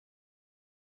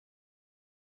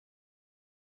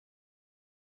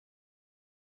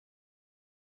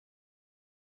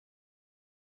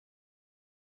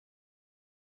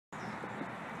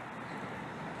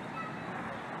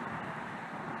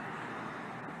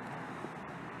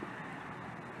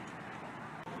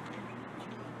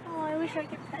wish I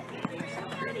could pet you. You're so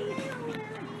pretty.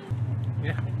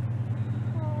 Yeah.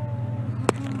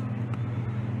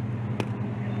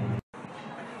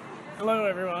 Hello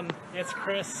everyone, it's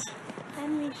Chris.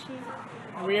 I'm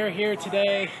Michi. We are here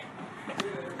today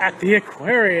at the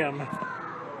aquarium.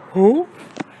 Who?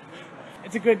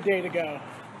 It's a good day to go.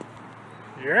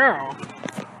 Yeah.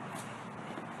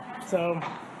 So,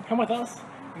 come with us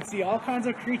and see all kinds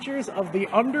of creatures of the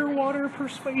underwater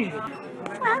persuasion.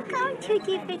 Welcome to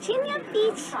the Virginia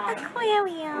Beach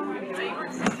Aquarium.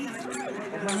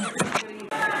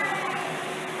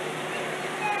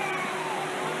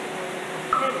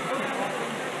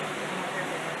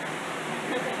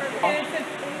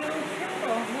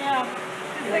 Yeah.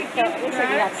 Looks like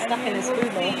he got stuck in his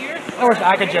food bowl. I wish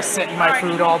I could just sit in my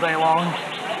food all day long.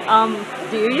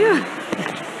 Do you?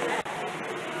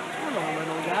 Hello,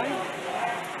 little guy.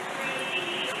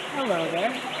 Hello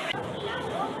there.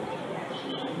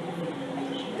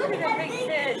 Look at that big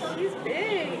fish. He's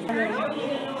big. Look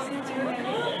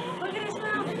at his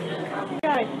mouth.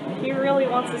 God, he really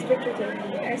wants this picture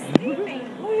taken. They're sleeping.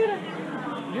 Look at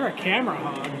him. You're a camera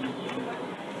hog.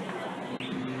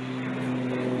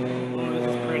 Oh, this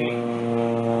is pretty.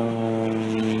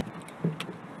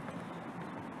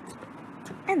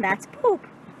 And that's poop.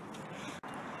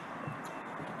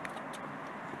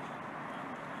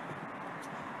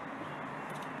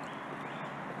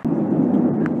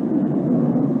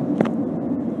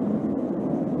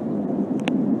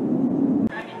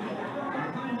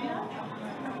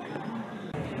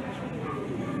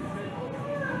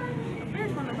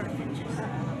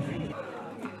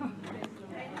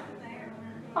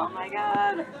 Oh my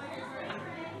God.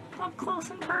 Up close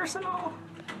and personal.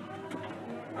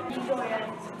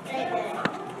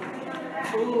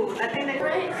 Ooh, I think they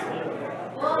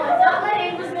Well, I thought my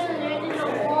hand was going to land in the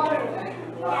water.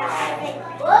 Yeah, I think.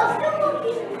 Well, still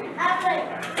looking at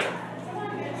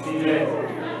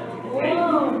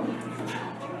Whoa.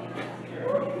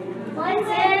 Mine's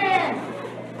in.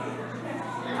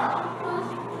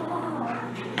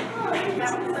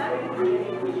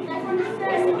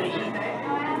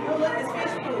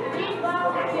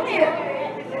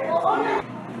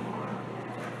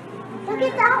 Look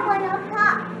at that one up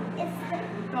top. It's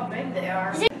how big they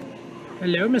are.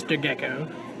 Hello, Mr. Gecko.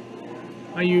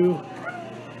 Are you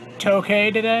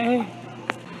okay today?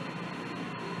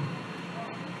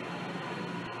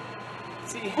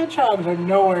 See, hedgehogs are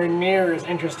nowhere near as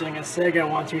interesting as Sega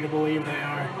wants you to believe they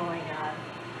are. Oh my God.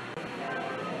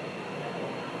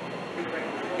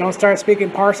 Don't start speaking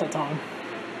parcel tongue.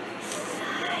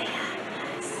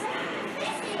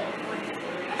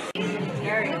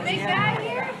 big guy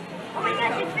here. Oh my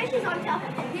gosh, there's fishes on top of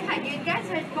it. Yeah, you guys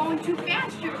are going too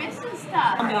fast. You're missing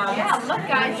stuff. Yeah, look,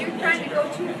 guys, you're trying to go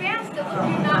too fast. Look,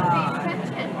 you're not paying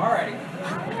attention. Alrighty.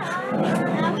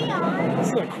 Now we are. This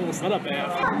is a cool setup they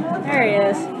have. There he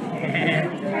is.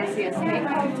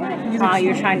 Wow,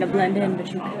 you're trying to blend in, but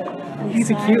you could. He's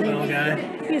a cute little guy.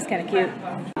 He's kind of cute.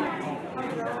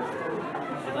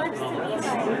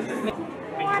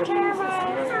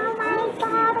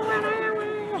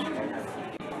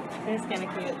 He's kind of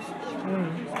cute.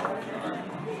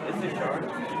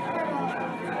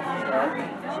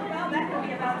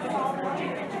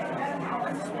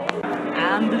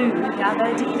 I'm blue, dabba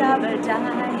dee dabba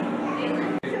die.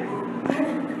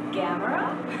 Camera?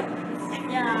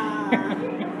 Yeah.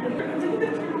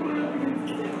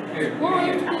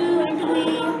 1, 2, and 3.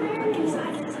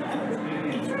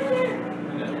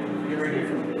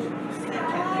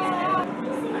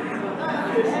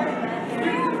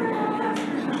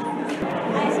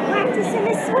 He's practicing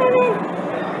his swimming.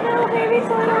 No, baby's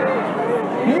going on.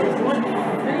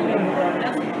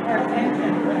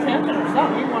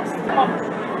 He wants to come.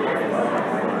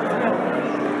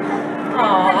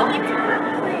 Aww.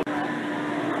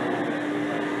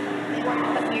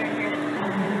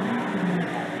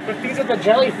 But these are the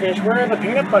jellyfish. Where are the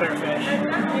peanut butter fish?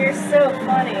 You're so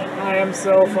funny. I am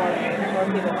so funny.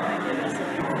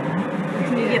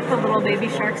 Can you get the little baby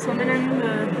shark swimming in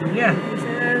the... Yeah.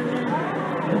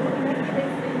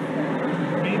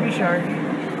 Baby shark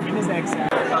in his egg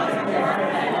sack.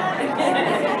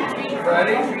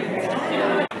 Ready?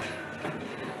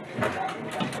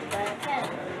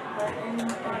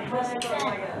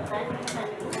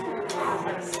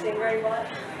 Stingray what?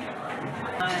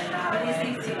 What do you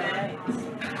think today?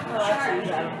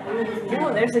 Oh,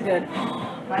 there's a good...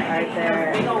 Right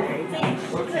there.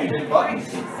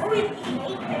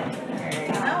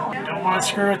 Don't want to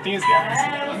screw with these guys.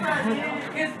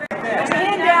 Put your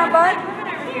hand down, bud.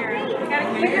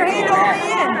 Put your hand over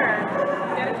in.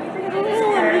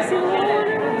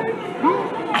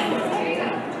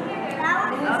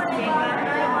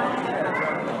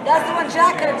 one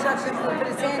Jack could have touched it when he put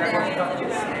his hand down.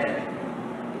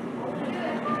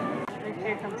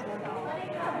 Here comes one.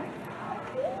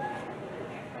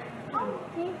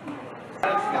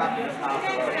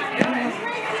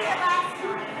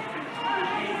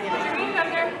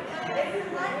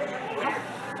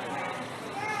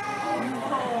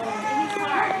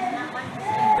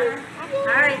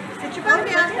 Alright, sit your butt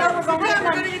down. Go,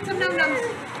 we're going to get some num-nums.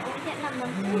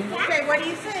 Okay, what do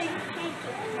you see?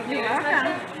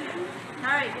 Yeah.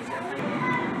 Alright.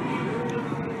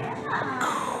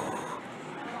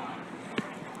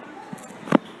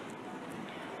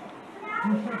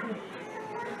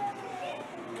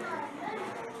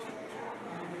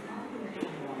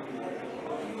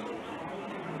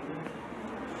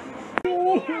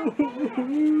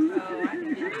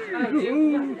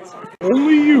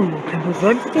 Only you can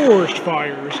prevent forest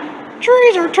fires.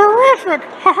 Trees are terrific!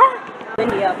 Haha!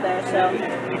 Windy up there, so.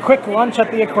 A quick lunch at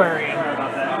the aquarium.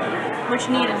 Which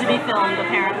needed to be filmed,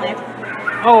 apparently.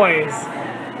 Always.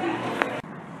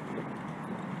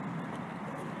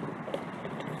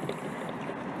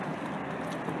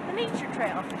 The nature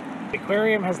trail. The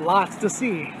aquarium has lots to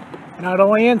see. Not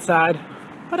only inside,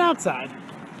 but outside.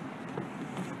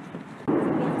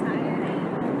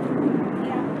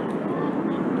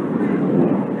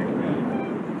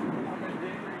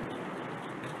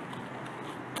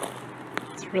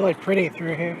 It's really pretty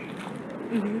through here.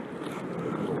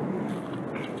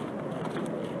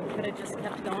 Could have just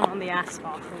kept going on the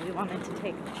asphalt, but we wanted to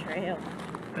take the trail.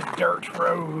 The dirt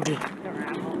road The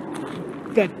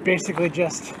gravel. that basically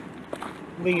just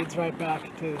leads right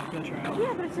back to the trail.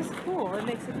 Yeah, but it's just cool. It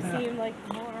makes it seem like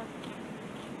more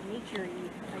nature-y,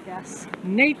 I guess.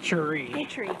 Nature-y.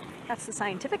 Nature-y. That's the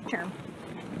scientific term.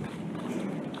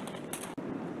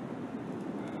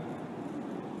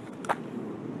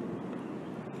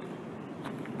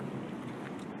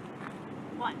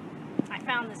 What? I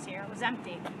found this here. It was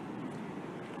empty.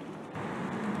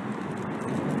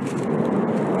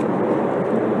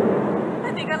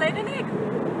 I think I laid an egg.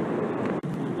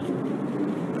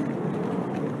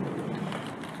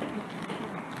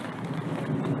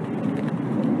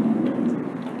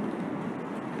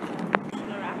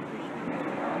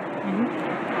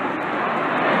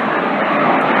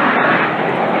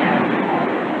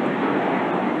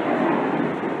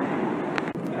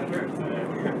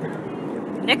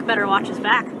 Nick better watch his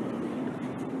back.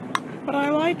 But I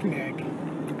like Nick.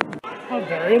 How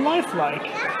very lifelike.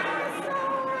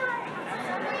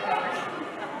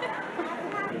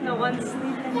 No one's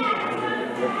sleeping.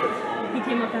 He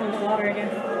came up out of the water again.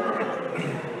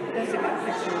 There's a good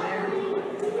picture there.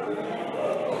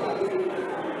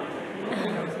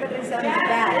 He's on his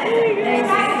back. He's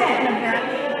on his back.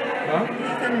 Huh?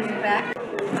 He's on his back.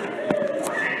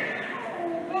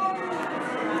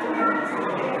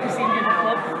 You see him do the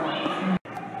flip?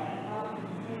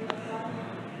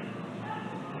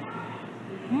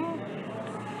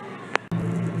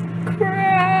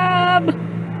 Crab!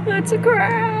 That's a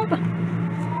crab!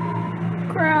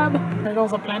 Crab.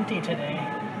 Turtles aplenty today.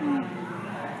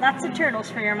 Lots of turtles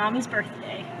for your mommy's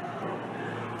birthday.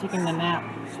 Taking a nap.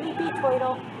 Sleepy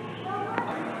Twiddle.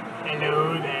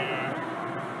 Hello there.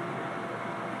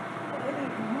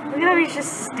 Look at how he's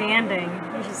just standing.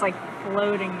 He's just like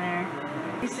floating there.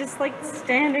 He's just like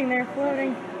standing there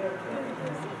floating.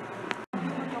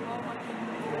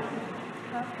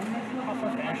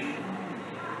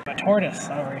 A tortoise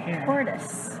over here.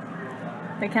 Tortoise.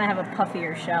 They kind of have a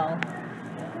puffier shell.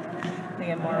 They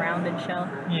get a more rounded shell.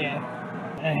 Yeah.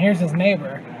 And here's his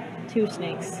neighbor. Two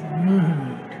snakes.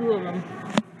 Two of them.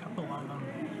 A couple of them.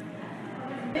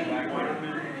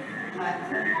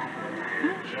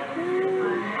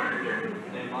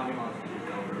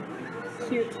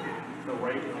 Cute.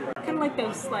 Kind of like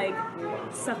those like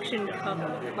suction cup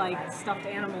like stuffed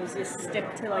animals you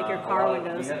stick to like your car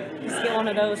windows. You just get one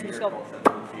of those and just go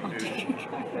onto your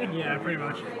car window. Yeah, pretty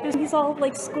much. He's all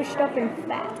like squished up and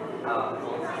fat.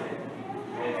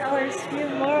 Oh, there's a few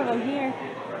more of them here.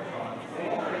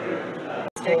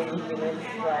 I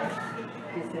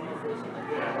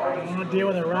want to deal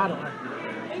with a rattler.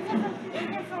 Is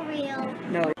it for real?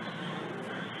 No.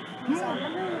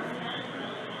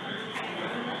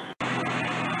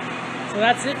 So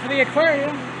that's it for the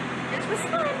aquarium. It was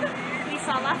fun. We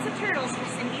saw lots of turtles for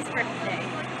Cindy's birthday.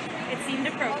 It seemed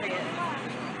appropriate.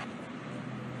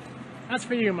 That's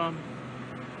for you, Mom.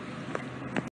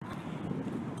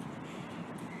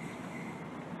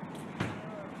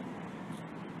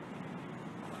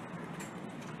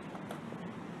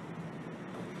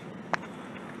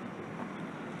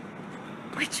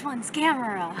 Which one's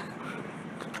camera?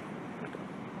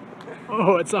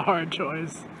 Oh, it's a hard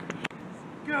choice.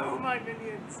 Go, my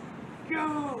minions!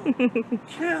 Go!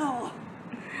 Kill!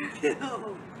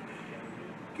 Kill!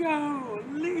 Go!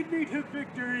 Lead me to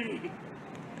victory!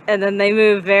 And then they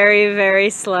move very, very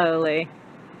slowly.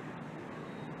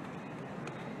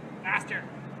 Faster!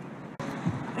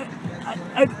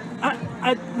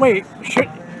 Wait,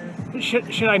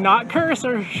 should I not curse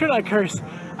or should I curse?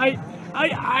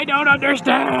 I don't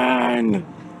understand!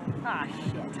 Ah, shit.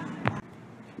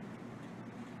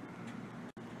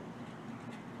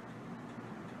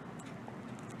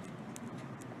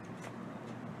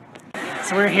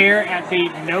 So we're here at the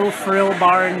No Frill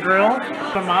Bar and Grill,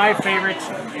 one of my favorite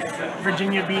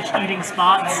Virginia Beach eating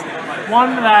spots.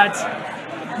 One that,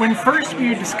 when first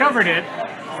we discovered it,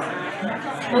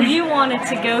 Well, you wanted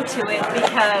to go to it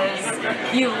because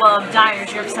you love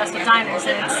diners, you're obsessed with diners,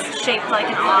 and it's shaped like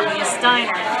an obvious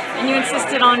diner. And you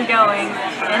insisted on going,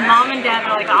 and Mom and Dad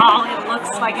were like, oh, it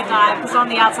looks like a dive, because on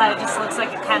the outside it just looks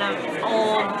like a kind of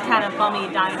old, kind of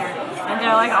bummy diner. And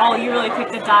they're like, oh, you really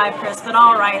picked a dive, Chris, but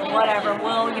alright, whatever,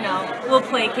 we'll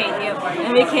placate you.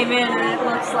 And we came in and it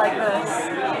looks like this.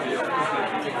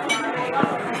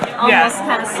 Almost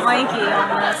kind of swanky,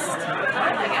 almost.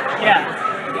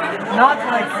 yeah, not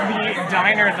like the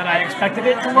diner that I expected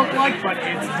it to look like, but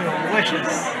it's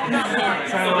delicious.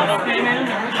 So,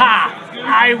 ha!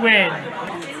 I win!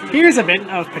 Here's a bit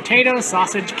of potato,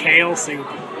 sausage, kale soup.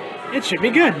 It should be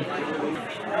good.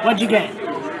 What'd you get?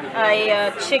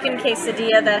 A chicken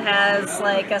quesadilla that has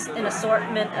like an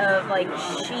assortment of like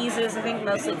cheeses, I think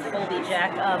mostly Colby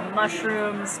Jack,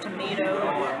 mushrooms, tomato,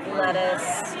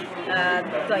 lettuce,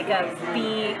 like a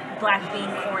black bean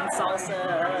corn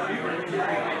salsa.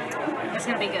 It's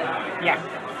gonna be good. Yeah.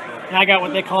 And I got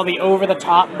what they call the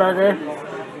over-the-top burger.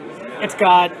 It's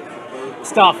got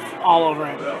stuff all over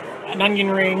it. An onion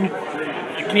ring,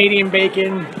 a Canadian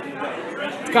bacon,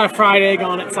 it's got a fried egg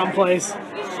on it someplace.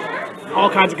 All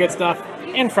kinds of good stuff.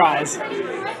 And fries.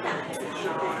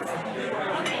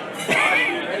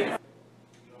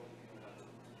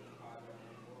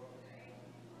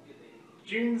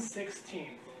 June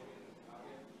 16th,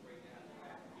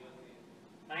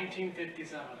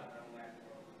 1957.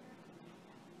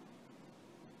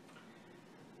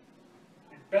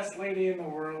 The best lady in the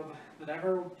world that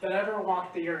ever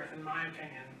walked the earth, in my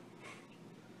opinion,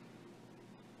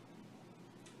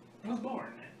 was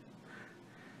born.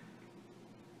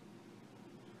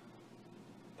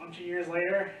 A bunch of years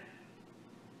later,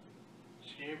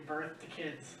 she gave birth to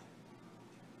kids.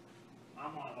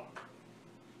 I'm one of them.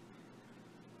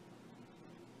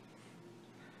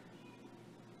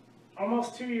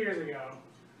 Almost 2 years ago,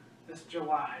 this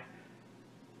July,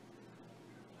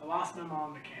 I lost my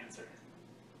mom to cancer.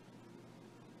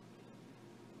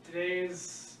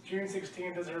 Today's June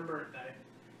 16th is her birthday.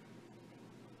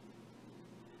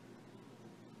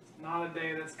 It's not a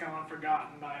day that's gone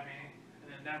forgotten by me,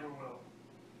 and it never will.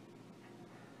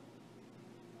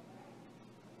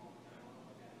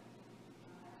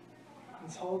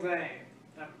 This whole day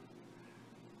that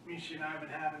Michi and I have been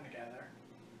having together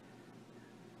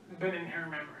has been in her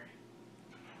memory.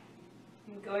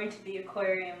 Going to the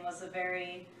aquarium was a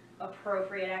very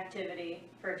appropriate activity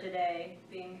for today,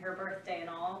 being her birthday and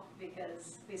all,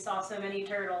 because we saw so many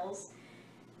turtles,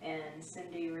 and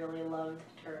Cindy really loved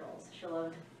turtles. She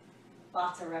loved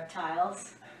lots of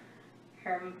reptiles.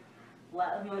 Her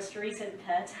most recent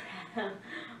pet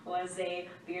was a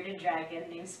bearded dragon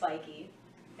named Spiky,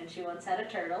 and she once had a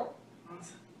turtle.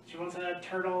 She once had a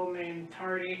turtle named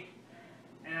Tardy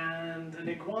and an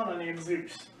iguana named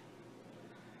Zeus.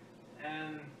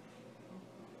 And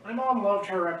my mom loved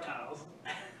her reptiles.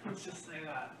 Let's just say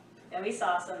that. And we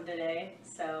saw some today,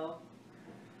 so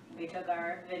we took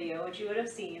our video, which you would have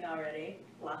seen already.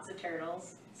 Lots of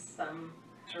turtles, some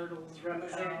Turtles,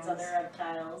 reptiles. lizards, other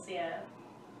reptiles, yeah.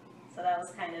 So that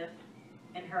was kind of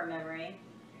in her memory.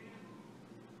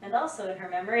 And also in her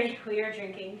memory, we are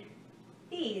drinking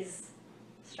these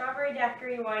strawberry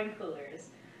daiquiri wine coolers.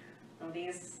 And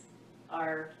these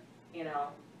are, you know,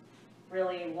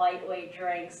 really lightweight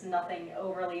drinks, nothing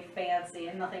overly fancy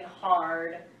and nothing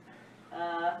hard.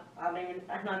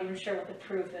 I'm not even sure what the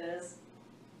proof is.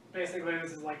 Basically,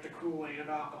 this is like the Kool-Aid of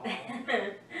alcohol.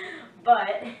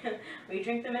 But we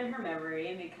drink them in her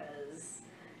memory because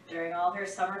during all her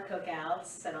summer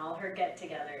cookouts and all her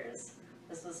get-togethers,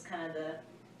 this was kind of the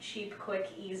cheap,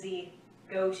 quick, easy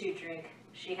go-to drink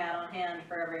she had on hand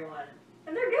for everyone.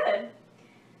 And they're good,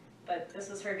 but this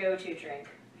was her go-to drink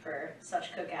for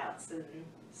such cookouts, and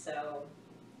so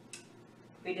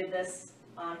we did this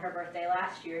on her birthday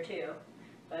last year too,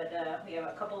 but we have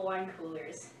a couple wine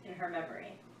coolers in her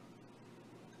memory.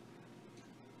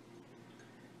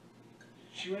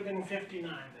 She would have been 59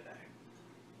 today.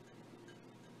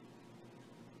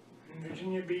 And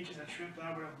Virginia Beach is a trip that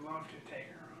I would have loved to take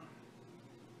her on.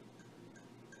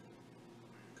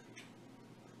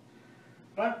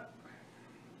 But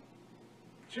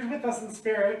she's with us in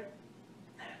spirit.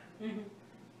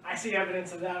 I see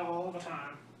evidence of that all the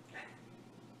time.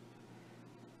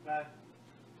 But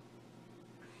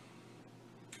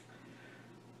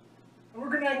we're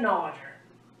going to acknowledge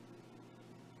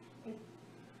her.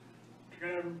 We're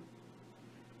going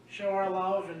to show our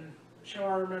love and show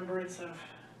our remembrance of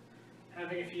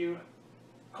having a few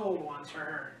cold ones for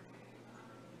her.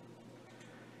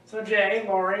 So Jay,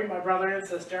 Lori, my brother and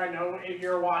sister, I know if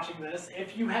you're watching this,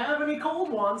 if you have any cold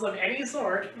ones of any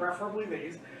sort, preferably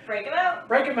these, Break them out.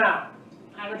 break them out.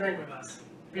 Have a drink with us.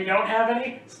 If you don't have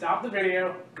any, stop the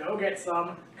video, go get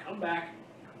some, come back,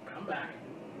 come back.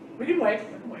 We can wait,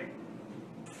 we can wait.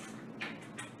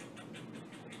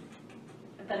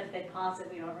 But if they pause it,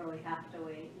 we don't really have to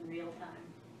wait in real time.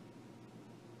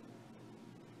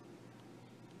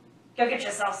 Go get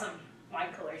yourself some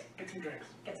wine coolers. Get some drinks.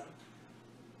 Get some.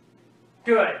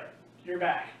 Good, you're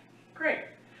back. Great.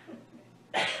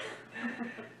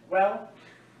 Well,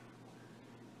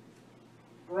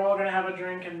 we're all gonna have a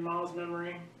drink in Mom's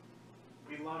memory.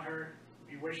 We love her.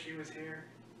 We wish she was here.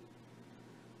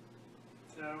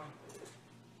 So,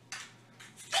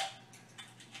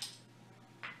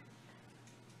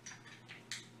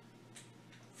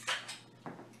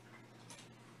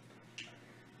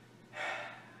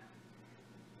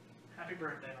 happy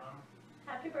birthday, Mom.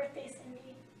 Happy birthday,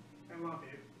 Cindy. I love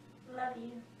you. Love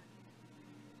you.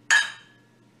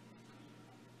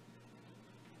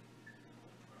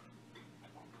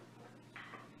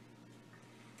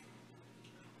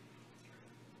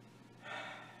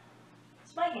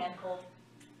 Is my hand cold?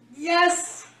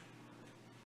 Yes!